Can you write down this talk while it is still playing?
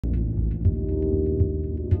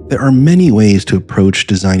There are many ways to approach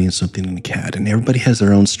designing something in CAD, and everybody has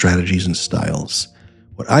their own strategies and styles.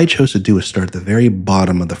 What I chose to do is start at the very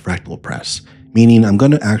bottom of the fractal press, meaning I'm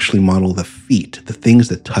going to actually model the feet, the things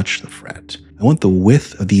that touch the fret. I want the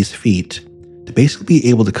width of these feet to basically be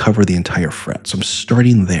able to cover the entire fret. So I'm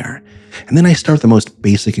starting there. And then I start with the most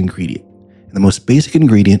basic ingredient. And the most basic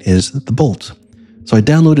ingredient is the bolt. So I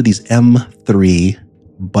downloaded these M3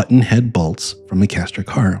 button head bolts from a caster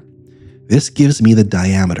car. This gives me the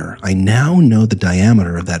diameter. I now know the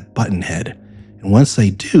diameter of that button head. And once I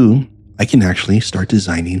do, I can actually start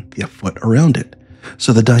designing the foot around it.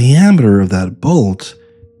 So the diameter of that bolt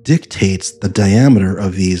dictates the diameter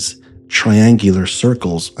of these triangular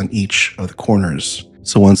circles on each of the corners.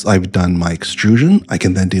 So once I've done my extrusion, I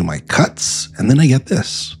can then do my cuts, and then I get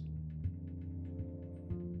this.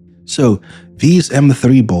 So these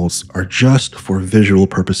M3 bolts are just for visual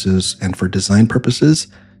purposes and for design purposes.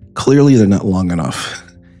 Clearly, they're not long enough.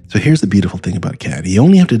 So here's the beautiful thing about CAD. You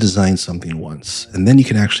only have to design something once, and then you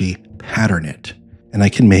can actually pattern it. And I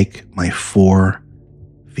can make my 4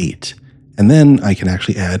 feet. And then I can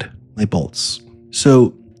actually add my bolts.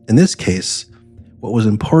 So in this case, what was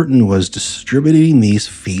important was distributing these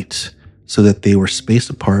feet so that they were spaced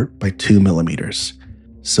apart by 2 millimeters.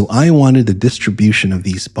 So I wanted the distribution of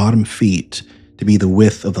these bottom feet to be the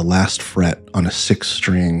width of the last fret on a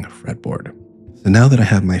 6-string fretboard. So now that I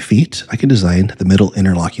have my feet, I can design the middle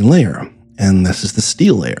interlocking layer. And this is the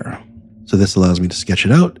steel layer. So this allows me to sketch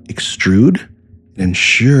it out, extrude, and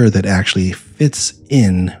ensure that it actually fits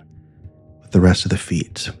in with the rest of the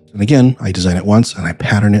feet. And again, I design it once and I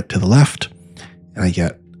pattern it to the left, and I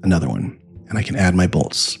get another one. And I can add my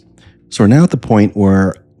bolts. So we're now at the point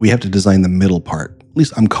where we have to design the middle part. At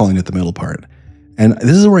least I'm calling it the middle part. And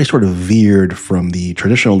this is where I sort of veered from the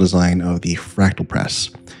traditional design of the fractal press.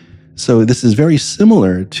 So this is very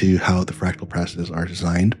similar to how the fractal presses are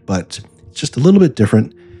designed, but it's just a little bit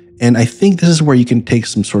different. And I think this is where you can take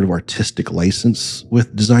some sort of artistic license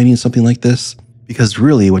with designing something like this, because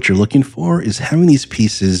really what you're looking for is having these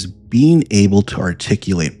pieces being able to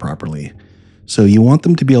articulate properly. So you want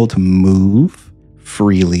them to be able to move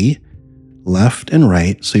freely, left and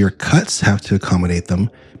right, so your cuts have to accommodate them,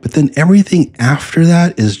 but then everything after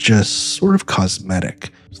that is just sort of cosmetic.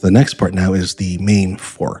 So the next part now is the main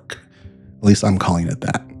fork. At least I'm calling it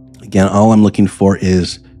that. Again, all I'm looking for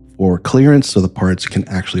is for clearance so the parts can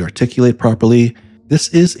actually articulate properly. This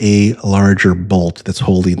is a larger bolt that's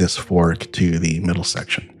holding this fork to the middle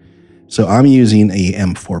section. So I'm using a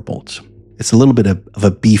M4 bolt. It's a little bit of a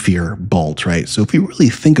beefier bolt, right? So if you really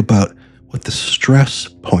think about what the stress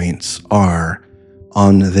points are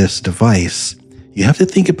on this device, you have to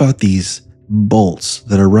think about these bolts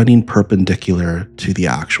that are running perpendicular to the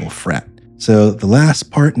actual fret. So the last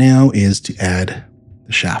part now is to add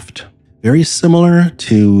the shaft. Very similar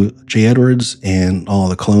to J. Edwards and all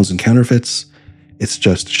the clones and counterfeits. It's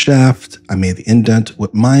just a shaft. I made the indent.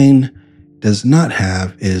 What mine does not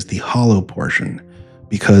have is the hollow portion,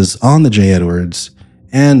 because on the J. Edwards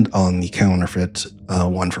and on the counterfeit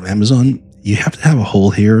one from Amazon, you have to have a hole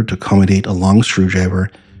here to accommodate a long screwdriver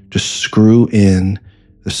to screw in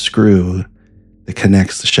the screw that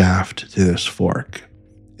connects the shaft to this fork.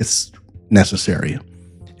 It's necessary.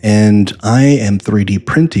 And I am 3D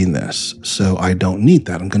printing this, so I don't need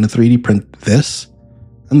that. I'm going to 3D print this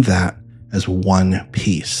and that as one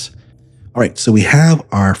piece. All right, so we have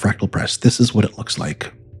our fractal press. This is what it looks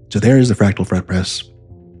like. So there is the fractal fret press,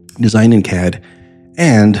 designed in CAD,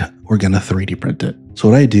 and we're going to 3D print it. So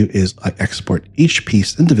what I do is I export each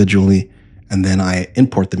piece individually, and then I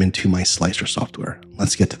import them into my slicer software.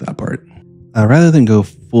 Let's get to that part. Rather than go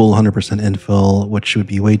full 100% infill, which would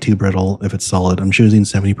be way too brittle if it's solid, I'm choosing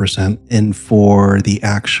 70%. And for the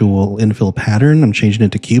actual infill pattern, I'm changing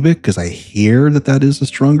it to cubic because I hear that that is a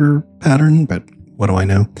stronger pattern, but what do I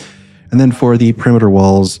know? And then for the perimeter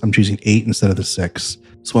walls, I'm choosing 8 instead of the 6.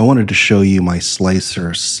 So I wanted to show you my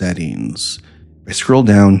slicer settings. If I scroll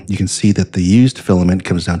down, you can see that the used filament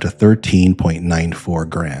comes down to 13.94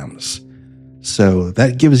 grams. So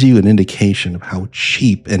that gives you an indication of how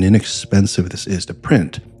cheap and inexpensive this is to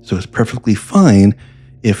print. So it's perfectly fine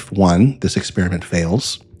if 1, this experiment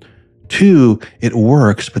fails, 2, it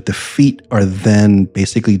works, but the feet are then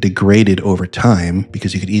basically degraded over time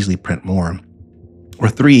because you could easily print more. Or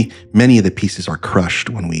 3, many of the pieces are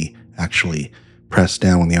crushed when we actually press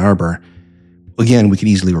down on the arbor. Again, we could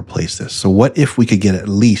easily replace this. So what if we could get at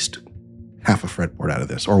least half a fretboard out of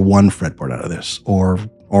this, or 1 fretboard out of this, or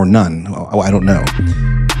none? I don't know.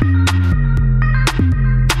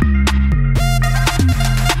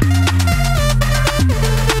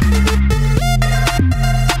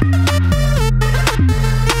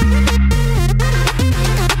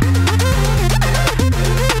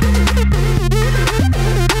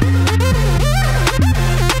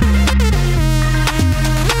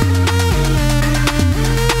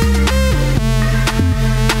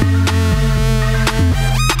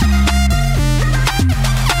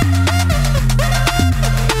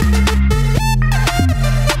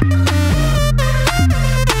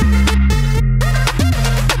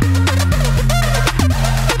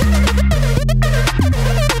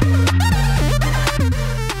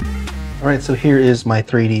 All right, so here is my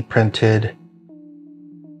 3D printed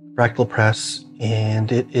fractal press,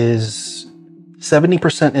 and it is 70%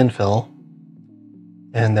 infill,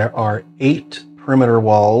 and there are 8 perimeter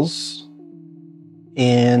walls,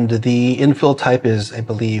 and the infill type is, I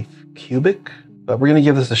believe, cubic, but we're gonna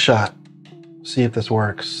give this a shot, see if this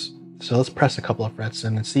works. So let's press a couple of frets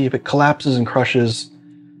in and see if it collapses and crushes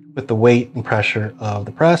with the weight and pressure of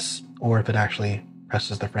the press, or if it actually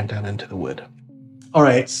presses the front down into the wood. All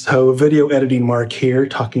right, so video editing Mark here,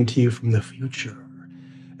 talking to you from the future.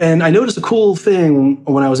 And I noticed a cool thing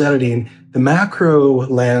when I was editing. The macro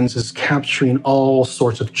lens is capturing all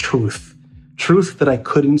sorts of truth that I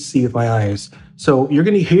couldn't see with my eyes. So you're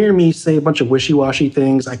gonna hear me say a bunch of wishy-washy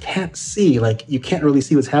things I can't see, like you can't really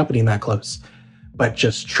see what's happening that close. But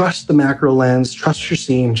just trust the macro lens, trust your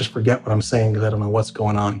scene, just forget what I'm saying because I don't know what's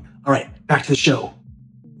going on. All right, back to the show.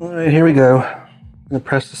 All right, here we go. I'm gonna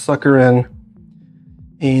press the sucker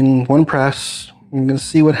in one press. I'm gonna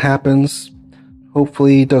see what happens.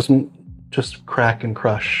 Hopefully it doesn't just crack and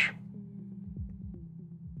crush.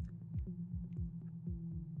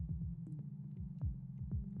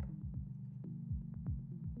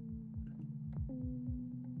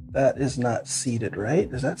 That is not seated, right?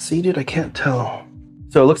 Is that seated? I can't tell.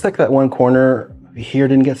 So it looks like that one corner here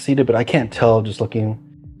didn't get seated, but I can't tell just looking.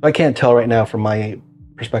 I can't tell right now from my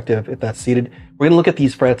perspective if that's seated. We're gonna look at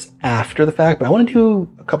these frets after the fact, but I wanna do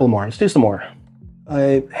a couple more. Let's do some more.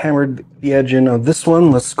 I hammered the edge in on this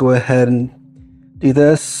one. Let's go ahead and do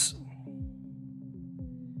this.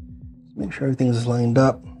 Make sure everything is lined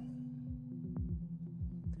up.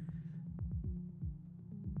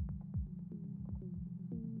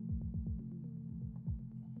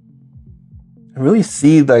 I really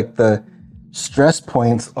see like the stress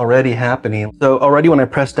points already happening. So already when I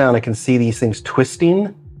press down, I can see these things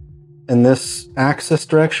twisting in this axis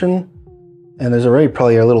direction. And there's already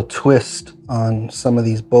probably a little twist on some of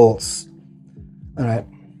these bolts. All right,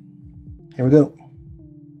 here we go.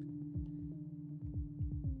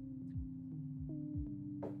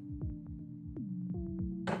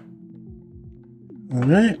 All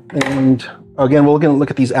right, and again, we're gonna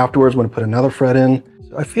look at these afterwards. I'm gonna put another fret in.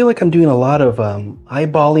 So I feel like I'm doing a lot of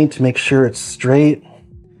eyeballing to make sure it's straight,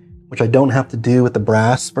 which I don't have to do with the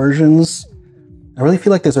brass versions. I really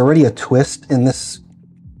feel like there's already a twist in this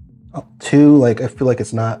too. Like I feel like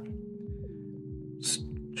it's not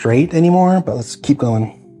straight anymore, but let's keep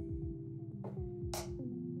going.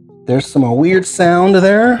 There's some weird sound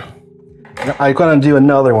there. I'm gonna do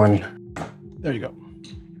another one. There you go. All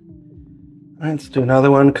right, let's do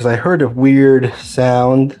another one because I heard a weird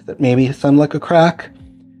sound that maybe sounded like a crack.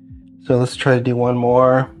 So let's try to do one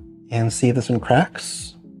more and see if this one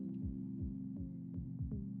cracks.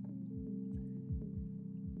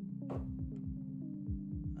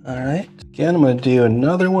 All right, again, I'm gonna do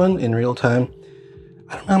another one in real time.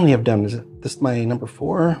 I don't know how many I've done. Is this my number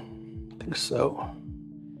 4? I think so.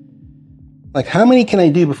 Like, how many can I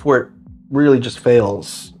do before it really just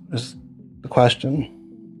fails is the question.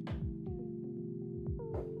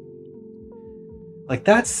 Like,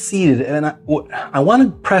 that's seated, and I want to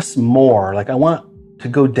press more. Like, I want to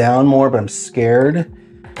go down more, but I'm scared.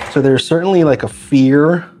 So there's certainly like a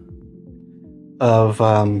fear of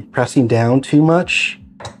pressing down too much,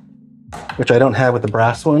 which I don't have with the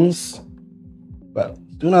brass ones. But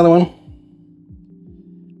let's do another one.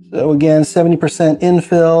 So again, 70%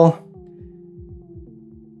 infill,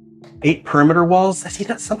 8 perimeter walls. I see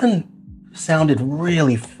that something sounded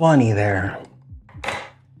really funny there. But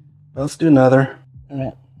let's do another. All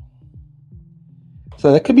right.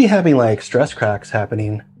 So that could be having like stress cracks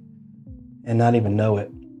happening and not even know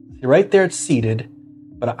it. See, right there it's seated,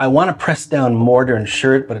 but I want to press down more to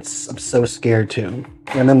ensure it, but I'm so scared to.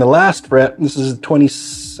 And then the last fret, this is the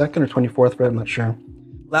 22nd or 24th fret, I'm not sure.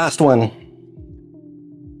 Last one.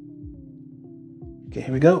 Okay,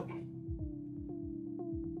 here we go.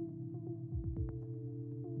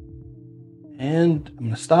 And I'm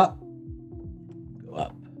gonna stop, go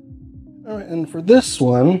up. All right, and for this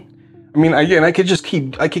one, I mean, again, I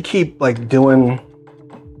could keep like doing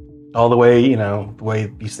all the way, you know, the way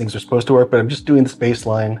these things are supposed to work, but I'm just doing this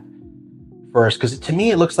baseline first, because to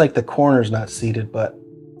me, it looks like the corner's not seated, but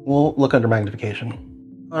we'll look under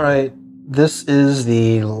magnification. All right, this is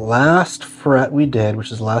the last fret we did,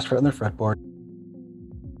 which is the last fret on the fretboard.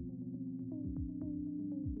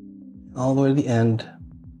 All the way to the end.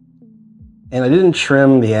 And I didn't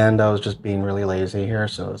trim the end, I was just being really lazy here,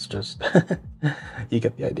 so it's just, you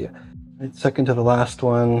get the idea. Right, second to the last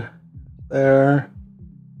one, there.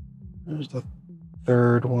 There's the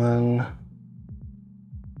third one.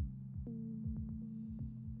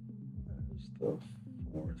 There's the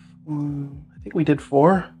fourth one. I think we did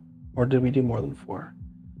 4. Or did we do more than 4?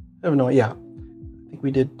 I have no idea. Yeah. I think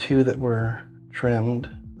we did 2 that were trimmed.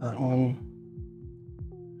 That one.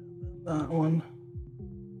 That one.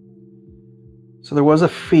 So there was a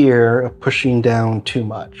fear of pushing down too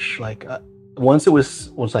much. Like once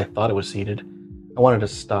I thought it was seated, I wanted to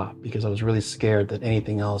stop because I was really scared that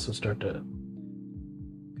anything else would start to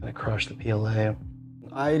kind of crush the PLA.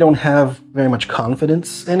 I don't have very much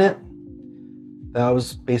confidence in it. That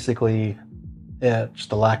was basically it,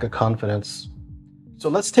 just a lack of confidence. So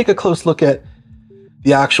let's take a close look at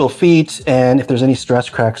the actual feet and if there's any stress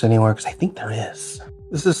cracks anywhere, because I think there is.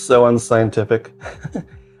 This is so unscientific.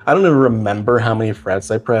 I don't even remember how many frets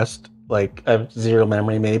I pressed. Like, I have zero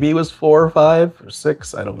memory. Maybe it was 4 or 5 or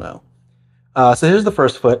 6. I don't know. So here's the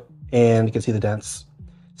first foot, and you can see the dents.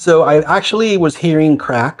 So I actually was hearing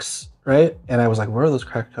cracks, right? And I was like, where are those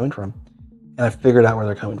cracks coming from? And I figured out where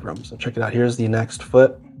they're coming from. So check it out. Here's the next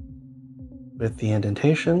foot with the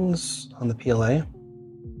indentations on the PLA.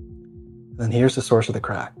 And then here's the source of the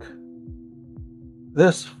crack.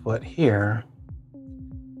 This foot here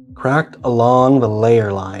cracked along the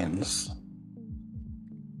layer lines.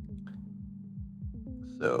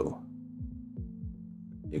 So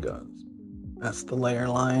here goes. That's the layer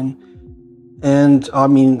line. And I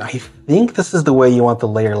mean, I think this is the way you want the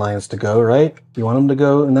layer lines to go, right? You want them to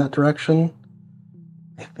go in that direction,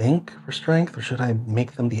 I think, for strength, or should I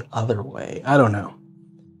make them the other way? I don't know.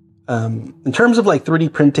 In terms of like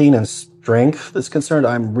 3D printing and strength is concerned,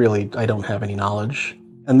 I don't have any knowledge.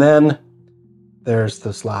 And then there's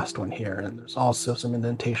this last one here, and there's also some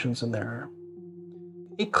indentations in there.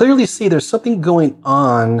 You clearly see there's something going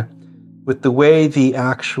on with the way the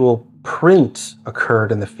actual print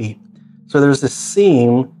occurred in the feet. So there's this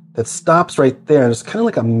seam that stops right there, and it's kind of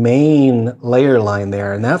like a main layer line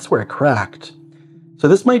there, and that's where it cracked. So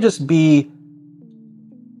this might just be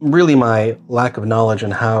really my lack of knowledge on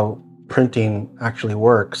how printing actually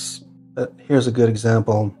works. But here's a good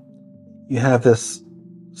example. You have this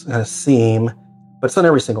kind of seam, but it's on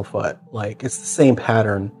every single foot. Like, it's the same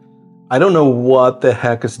pattern. I don't know what the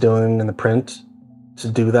heck it's doing in the print to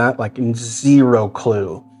do that, like zero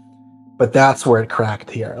clue. But that's where it cracked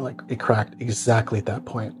here. Like, it cracked exactly at that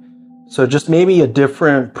point. So just maybe a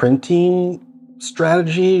different printing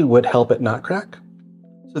strategy would help it not crack.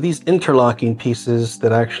 So these interlocking pieces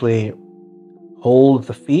that actually hold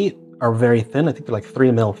the feet are very thin. I think they're like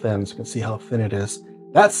 3 mil thin, so you can see how thin it is.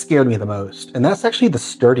 That scared me the most. And that's actually the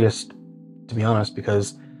sturdiest, to be honest,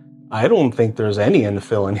 because I don't think there's any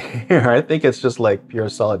infill in here. I think it's just like pure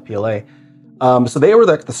solid PLA. So they were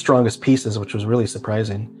like the strongest pieces, which was really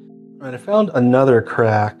surprising. All right, I found another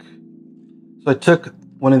crack. So I took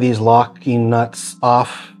one of these locking nuts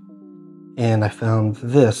off, and I found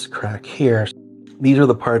this crack here. These are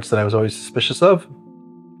the parts that I was always suspicious of,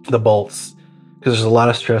 the bolts, because there's a lot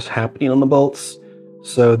of stress happening on the bolts.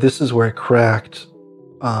 So this is where it cracked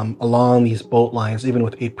along these bolt lines, even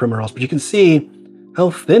with 8 primerals. But you can see how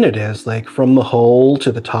thin it is, like from the hole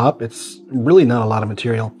to the top. It's really not a lot of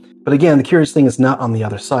material. But again, the curious thing is not on the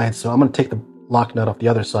other side. So I'm going to take the lock nut off the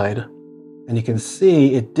other side. And you can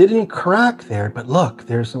see it didn't crack there. But look,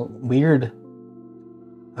 there's a weird,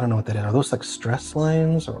 I don't know what that is. Are those like stress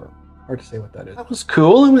lines, or hard to say what that is? That was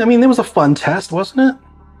cool. I mean, it was a fun test, wasn't it?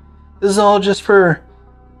 This is all just for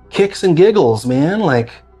kicks and giggles, man.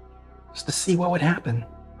 Like, just to see what would happen,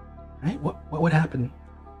 right? What would happen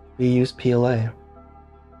if we used PLA?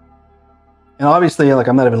 And obviously, like,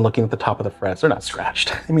 I'm not even looking at the top of the frets. They're not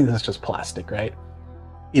scratched. I mean, that's just plastic, right?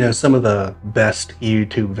 You know, some of the best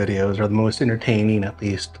YouTube videos, or the most entertaining at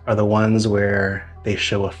least, are the ones where they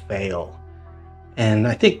show a fail. And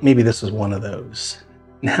I think maybe this was one of those.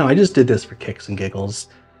 Now, I just did this for kicks and giggles.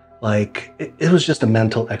 Like, it was just a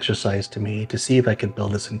mental exercise to me to see if I could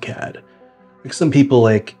build this in CAD. Like, some people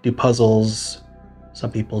like do puzzles,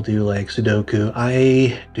 some people do like Sudoku.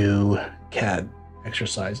 I do CAD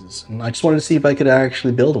exercises, and I just wanted to see if I could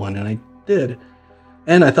actually build one, and I did.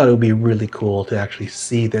 And I thought it would be really cool to actually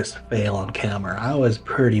see this fail on camera. I was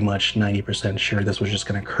pretty much 90% sure this was just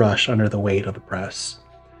going to crush under the weight of the press.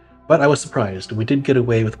 But I was surprised. We did get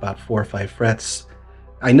away with about 4 or 5 frets.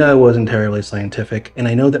 I know it wasn't terribly scientific, and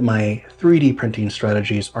I know that my 3D printing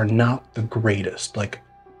strategies are not the greatest. Like,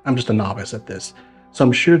 I'm just a novice at this. So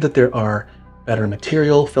I'm sure that there are better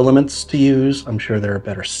material filaments to use. I'm sure there are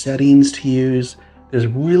better settings to use. There's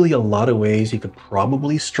really a lot of ways you could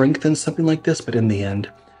probably strengthen something like this, but in the end,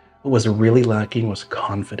 what was really lacking was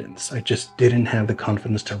confidence. I just didn't have the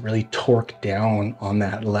confidence to really torque down on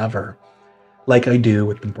that lever like I do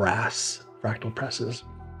with the brass fractal presses.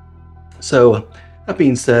 So that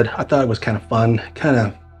being said, I thought it was kind of fun, kind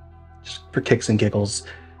of just for kicks and giggles.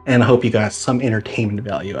 And I hope you got some entertainment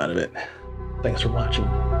value out of it. Thanks for watching.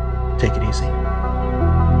 Take it easy.